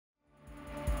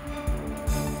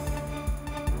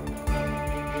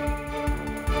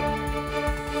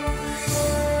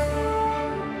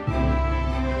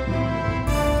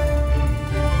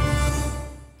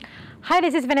Hi,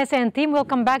 this is Vanessa and team.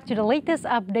 Welcome back to the latest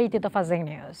update of ASEAN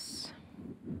News.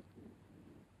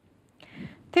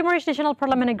 Timorese National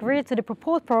Parliament agreed to the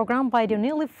proposed program by the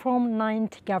newly formed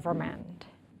 9th government.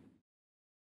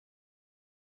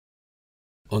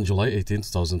 On July 18,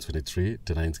 2023,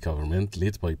 the 9th government,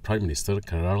 led by Prime Minister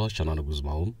Karala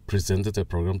Shanana presented a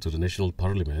program to the National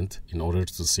Parliament in order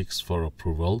to seek for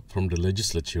approval from the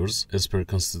legislatures as per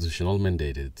constitutional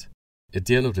mandated. At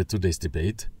the end of the 2 days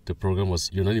debate, the program was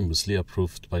unanimously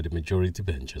approved by the majority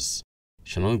benches.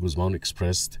 Shanana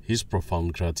expressed his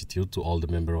profound gratitude to all the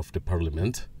members of the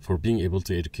parliament for being able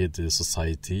to educate the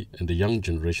society and the young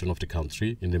generation of the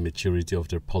country in the maturity of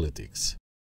their politics.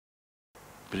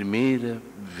 For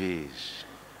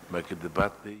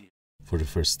the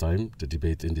first time, the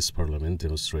debate in this parliament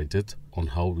demonstrated on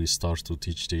how we start to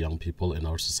teach the young people in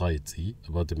our society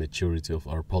about the maturity of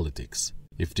our politics.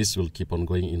 If this will keep on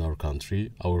going in our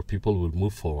country, our people will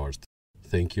move forward.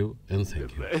 Thank you and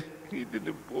thank you.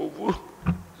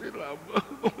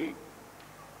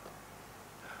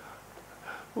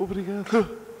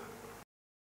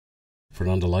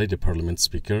 Fernando Lai, the parliament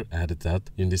speaker, added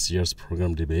that in this year's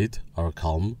program debate are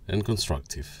calm and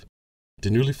constructive.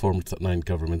 The newly formed 9th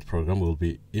government program will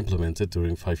be implemented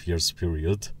during 5 years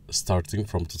period, starting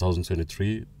from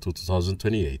 2023 to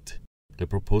 2028. The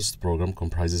proposed program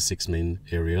comprises 6 main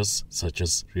areas, such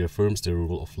as reaffirms the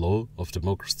rule of law, of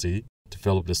democracy,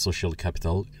 develop the social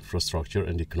capital, infrastructure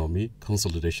and economy,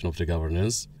 consolidation of the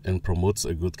governance, and promotes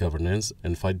a good governance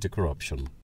and fight the corruption.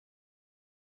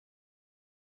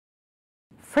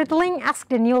 Friedling asked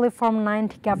the newly formed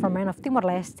 9th government of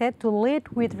Timor-Leste to lead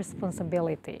with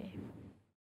responsibility.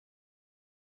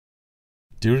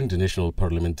 During the National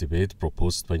Parliament debate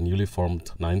proposed by newly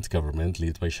formed 9th government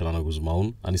led by Shalana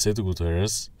Guzmão, Aniceto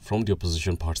Guterres from the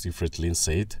opposition party Friedling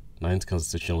said 9th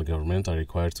constitutional government are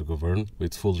required to govern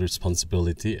with full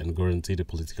responsibility and guarantee the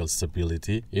political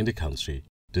stability in the country.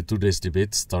 The 2 days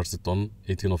debate started on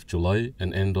 18 of July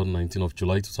and ended on 19 of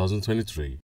July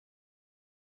 2023.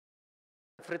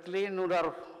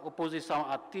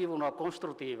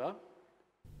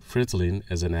 Friedling,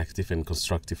 as an active and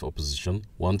constructive opposition,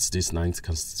 wants this 9th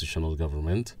constitutional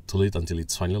government to lead until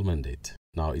its final mandate.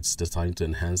 Now it's the time to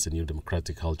enhance a new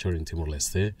democratic culture in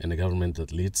Timor-Leste, and a government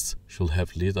that leads should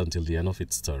have lead until the end of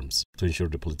its terms, to ensure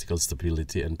the political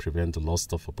stability and prevent the loss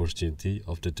of opportunity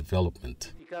of the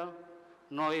development.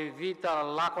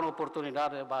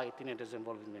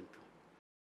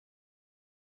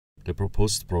 The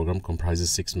proposed program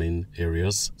comprises 6 main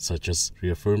areas, such as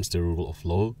reaffirms the rule of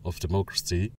law, of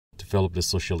democracy, develop the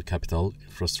social capital,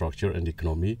 infrastructure and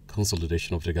economy,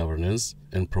 consolidation of the governance,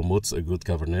 and promotes a good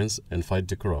governance and fight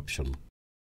the corruption.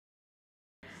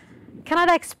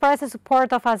 Canada expressed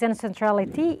support of ASEAN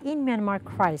centrality in Myanmar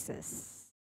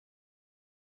crisis.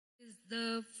 Is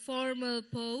the formal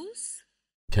pose?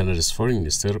 Canada's Foreign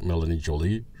Minister Melanie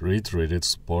Joly reiterated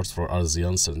support for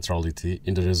ASEAN centrality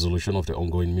in the resolution of the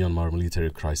ongoing Myanmar military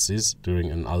crisis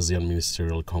during an ASEAN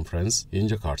ministerial conference in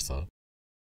Jakarta.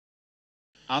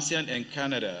 ASEAN and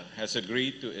Canada has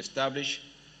agreed to establish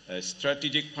a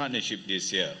strategic partnership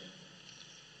this year.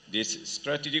 This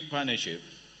strategic partnership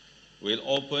will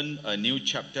open a new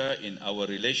chapter in our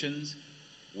relations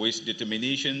with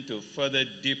determination to further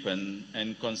deepen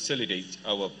and consolidate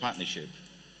our partnership,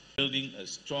 building a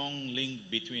strong link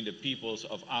between the peoples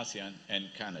of ASEAN and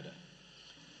Canada.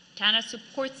 Canada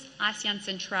supports ASEAN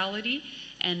centrality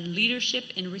and leadership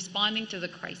in responding to the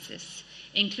crisis,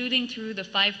 including through the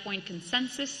 5-point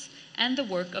consensus and the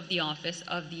work of the Office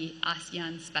of the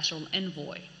ASEAN Special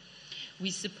Envoy.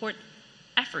 We support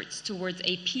efforts towards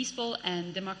a peaceful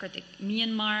and democratic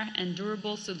Myanmar and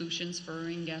durable solutions for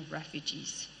Rohingya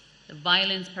refugees. The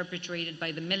violence perpetrated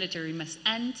by the military must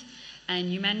end,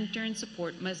 and humanitarian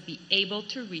support must be able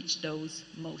to reach those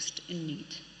most in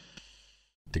need.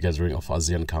 The gathering of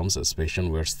ASEAN comes as patients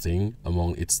were sting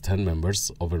among its 10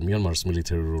 members over Myanmar's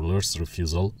military ruler's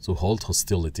refusal to halt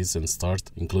hostilities and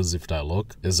start inclusive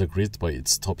dialogue, as agreed by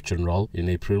its top general in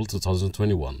April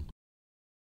 2021.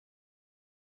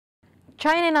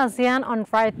 China and ASEAN on the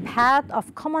right path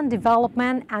of common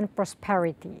development and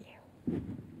prosperity.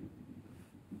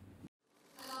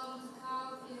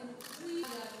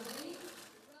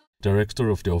 Director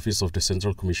of the Office of the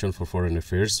Central Commission for Foreign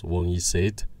Affairs, Wang Yi,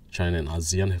 said China and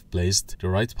ASEAN have blazed the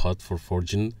right path for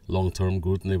forging long-term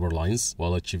good neighbor lines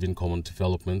while achieving common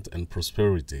development and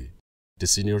prosperity. The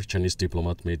senior Chinese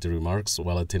diplomat made the remarks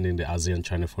while attending the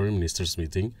ASEAN-China Foreign Ministers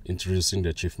meeting, introducing the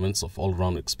achievements of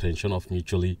all-round expansion of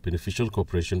mutually beneficial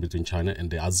cooperation between China and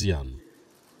the ASEAN.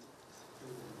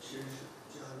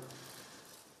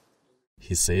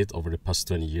 He said over the past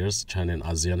 20 years, China and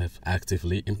ASEAN have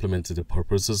actively implemented the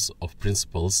purposes of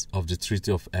principles of the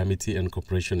Treaty of Amity and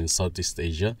Cooperation in Southeast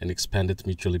Asia and expanded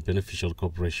mutually beneficial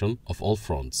cooperation of all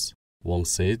fronts. Wong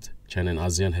said China and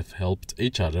ASEAN have helped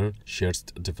each other share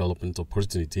development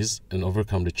opportunities and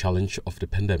overcome the challenge of the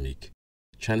pandemic.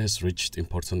 China has reached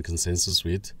important consensus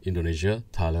with Indonesia,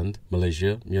 Thailand,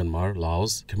 Malaysia, Myanmar,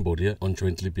 Laos, Cambodia on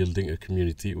jointly building a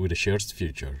community with a shared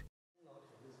future.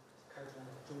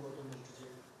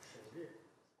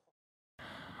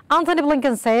 Antony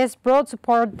Blinken says broad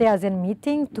support the ASEAN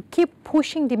meeting to keep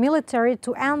pushing the military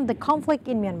to end the conflict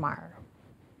in Myanmar.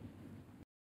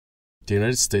 The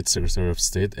United States Secretary of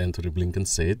State Antony Blinken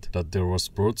said that there was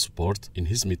broad support in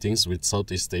his meetings with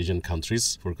Southeast Asian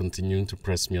countries for continuing to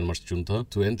press Myanmar's junta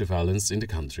to end the violence in the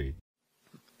country.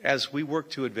 As we work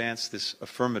to advance this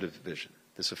affirmative vision,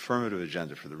 this affirmative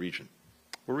agenda for the region,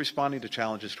 we're responding to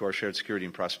challenges to our shared security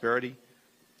and prosperity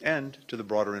and to the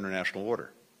broader international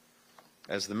order.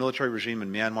 As the military regime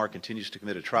in Myanmar continues to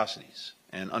commit atrocities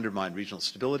and undermine regional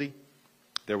stability,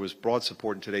 there was broad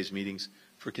support in today's meetings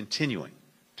for continuing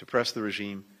to press the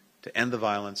regime to end the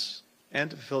violence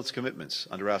and to fulfill its commitments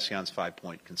under ASEAN's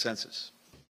 5-point consensus.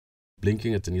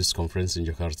 Blinken at the news conference in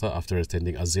Jakarta after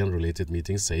attending ASEAN-related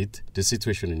meetings said the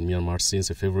situation in Myanmar since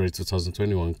the February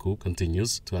 2021 coup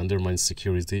continues to undermine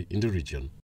security in the region.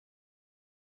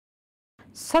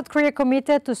 South Korea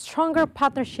committed to stronger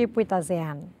partnership with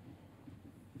ASEAN.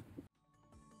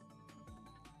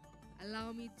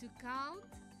 Allow me to count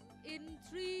in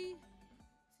 3,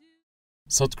 2...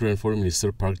 South Korean Foreign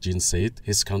Minister Park Jin said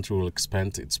his country will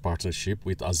expand its partnership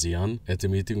with ASEAN at a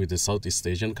meeting with the Southeast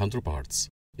Asian counterparts.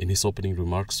 In his opening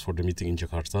remarks for the meeting in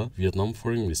Jakarta, Vietnam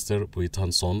Foreign Minister Bui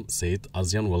Thanh Son said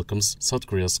ASEAN welcomes South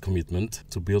Korea's commitment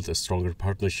to build a stronger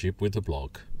partnership with the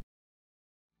bloc.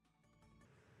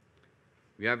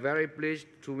 We are very pleased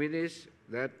to witness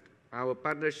that our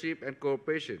partnership and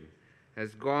cooperation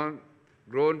has grown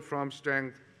from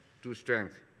strength to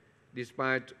strength,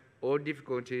 despite all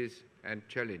difficulties and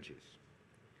challenges.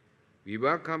 We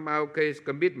welcome our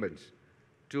commitments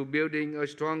to building a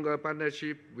stronger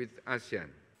partnership with ASEAN.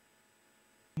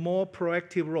 More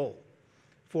proactive role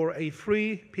for a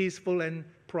free, peaceful, and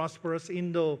prosperous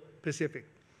Indo-Pacific.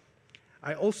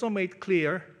 I also made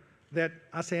clear that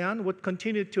ASEAN would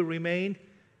continue to remain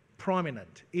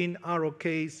prominent in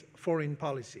ROK's foreign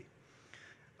policy.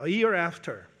 A year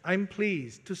after, I'm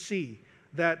pleased to see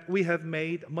that we have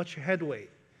made much headway.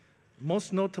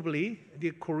 Most notably,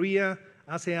 the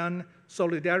Korea-ASEAN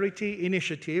Solidarity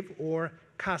Initiative, or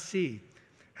KASI,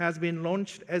 has been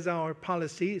launched as our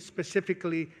policy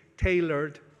specifically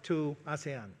tailored to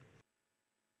ASEAN.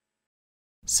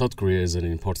 South Korea is an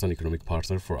important economic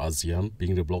partner for ASEAN,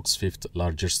 being the bloc's 5th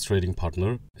largest trading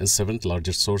partner and 7th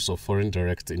largest source of foreign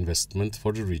direct investment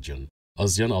for the region.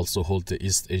 ASEAN also holds the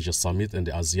East Asia Summit and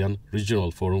the ASEAN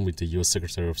Regional Forum with the U.S.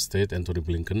 Secretary of State Antony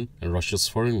Blinken and Russia's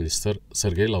Foreign Minister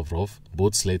Sergei Lavrov,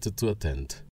 both slated to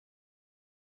attend.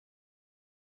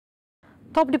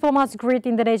 Top diplomats greet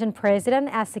Indonesian president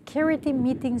as security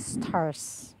meeting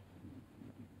starts.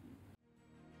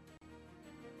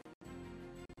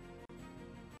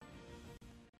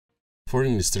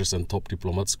 Foreign ministers and top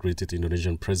diplomats greeted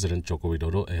Indonesian President Joko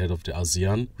Widodo ahead of the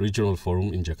ASEAN Regional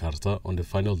Forum in Jakarta on the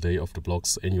final day of the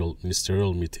bloc's annual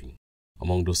ministerial meeting.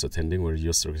 Among those attending were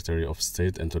U.S. Secretary of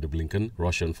State Antony Blinken,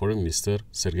 Russian Foreign Minister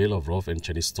Sergei Lavrov, and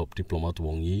Chinese top diplomat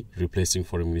Wang Yi, replacing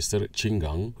Foreign Minister Qin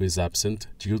Gang, who is absent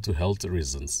due to health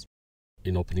reasons.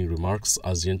 In opening remarks,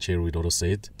 ASEAN Chair Widodo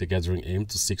said the gathering aimed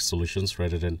to seek solutions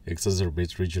rather than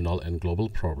exacerbate regional and global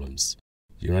problems.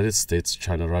 United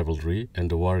States-China rivalry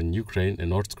and the war in Ukraine and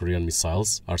North Korean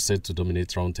missiles are said to dominate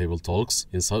roundtable talks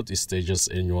in Southeast Asia's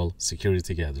annual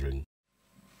security gathering.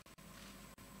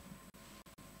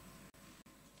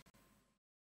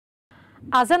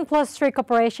 ASEAN Plus 3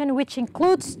 cooperation, which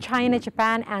includes China,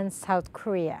 Japan, and South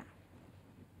Korea.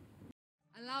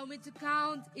 Allow me to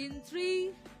count in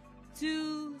 3,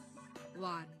 2,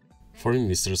 1. Foreign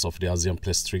ministers of the ASEAN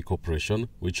Plus 3 cooperation,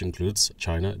 which includes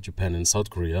China, Japan, and South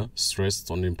Korea, stressed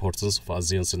on the importance of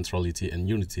ASEAN centrality and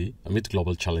unity amid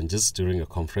global challenges during a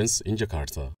conference in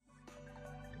Jakarta.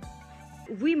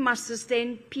 We must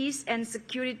sustain peace and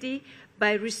security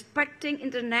by respecting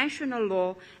international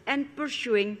law and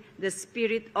pursuing the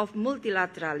spirit of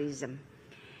multilateralism.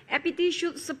 APT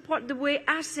should support the way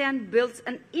ASEAN builds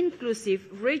an inclusive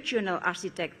regional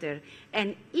architecture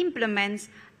and implements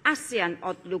ASEAN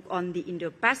outlook on the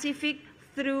Indo-Pacific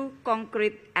through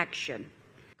concrete action.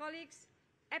 Colleagues,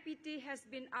 APT has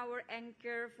been our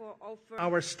anchor for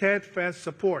our steadfast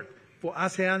support for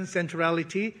ASEAN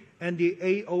centrality and the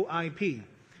AOIP.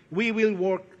 We will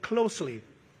work closely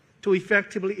to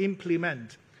effectively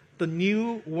implement the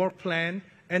new work plan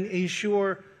and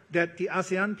ensure that the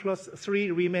ASEAN Plus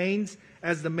 3 remains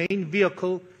as the main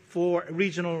vehicle for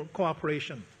regional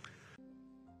cooperation.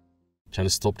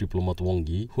 China's top diplomat Wang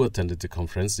Yi, who attended the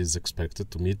conference, is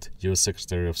expected to meet U.S.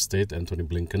 Secretary of State Antony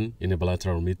Blinken in a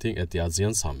bilateral meeting at the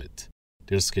ASEAN summit.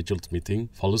 Their scheduled meeting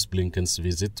follows Blinken's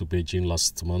visit to Beijing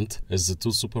last month as the two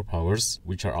superpowers,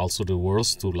 which are also the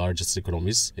world's two largest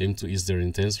economies, aim to ease their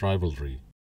intense rivalry.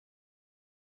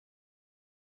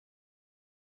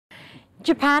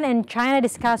 Japan and China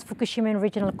discussed Fukushima and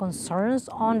regional concerns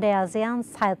on the ASEAN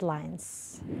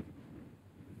sidelines.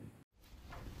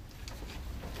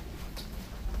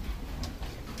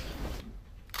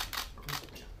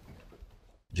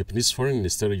 Japanese Foreign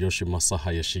Minister Yoshimasa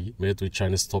Hayashi met with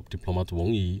China's top diplomat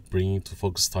Wang Yi, bringing into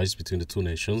focus ties between the two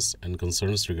nations and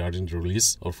concerns regarding the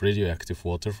release of radioactive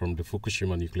water from the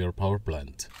Fukushima nuclear power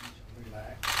plant.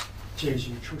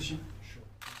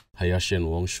 Hayashi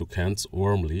and Wang shook hands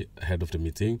warmly ahead of the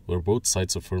meeting, where both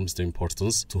sides affirmed the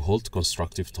importance to hold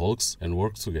constructive talks and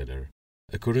work together.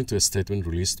 According to a statement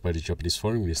released by the Japanese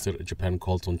Foreign Minister, Japan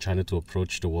called on China to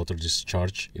approach the water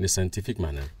discharge in a scientific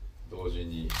manner.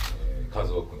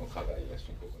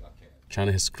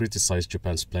 China has criticized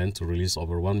Japan's plan to release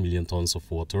over 1 million tons of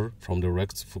water from the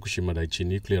wrecked Fukushima Daiichi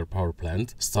nuclear power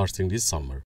plant starting this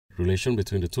summer. Relations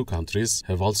between the two countries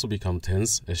have also become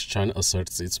tense as China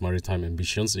asserts its maritime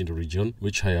ambitions in the region,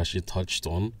 which Hayashi touched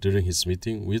on during his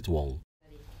meeting with Wang.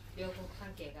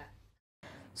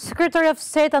 Secretary of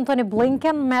State Antony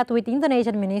Blinken met with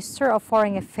Indonesian Minister of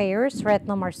Foreign Affairs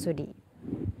Retno Marsudi.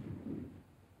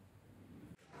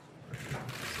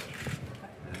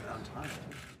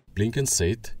 Blinken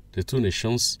said the two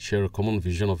nations share a common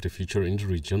vision of the future in the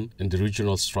region, and the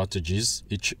regional strategies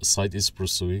each side is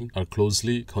pursuing are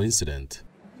closely coincident.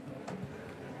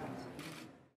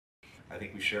 I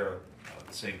think we share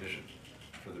the same vision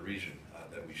for the region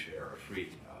that we share, a free,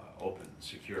 open,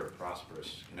 secure,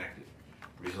 prosperous, connected,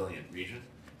 resilient region.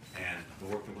 And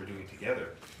the work that we're doing together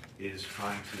is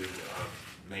trying to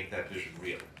make that vision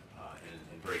real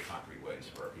in very concrete ways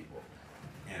for our people.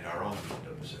 And our own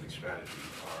Indo-Pacific strategy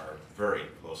are very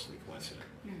closely coincident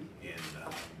in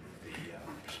the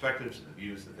perspectives and the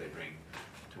views that they bring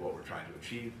to what we're trying to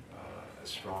achieve. A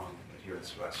strong adherence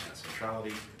to ASEAN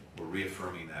centrality. We're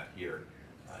reaffirming that here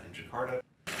in Jakarta.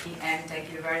 And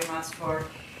thank you very much for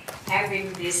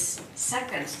having this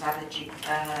second strategic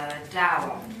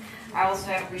dialogue. I also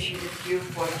appreciate you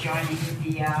for joining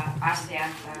the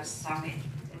ASEAN Summit.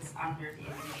 It's under the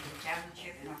Indonesian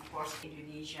Chairmanship, and of course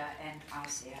Indonesia and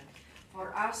ASEAN.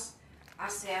 For us,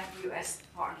 ASEAN-US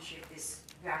partnership is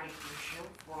very crucial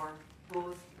for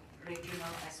both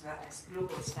regional as well as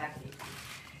global stability.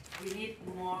 We need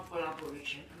more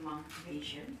collaboration among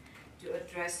nations to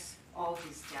address all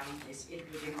these challenges,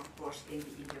 including, of course, in the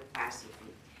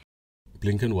Indo-Pacific.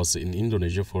 Blinken was in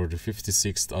Indonesia for the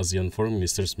 56th ASEAN Foreign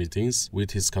Ministers meetings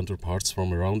with his counterparts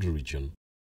from around the region.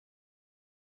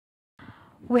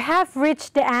 We have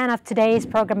reached the end of today's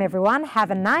program, everyone.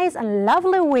 Have a nice and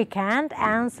lovely weekend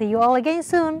and see you all again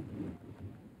soon.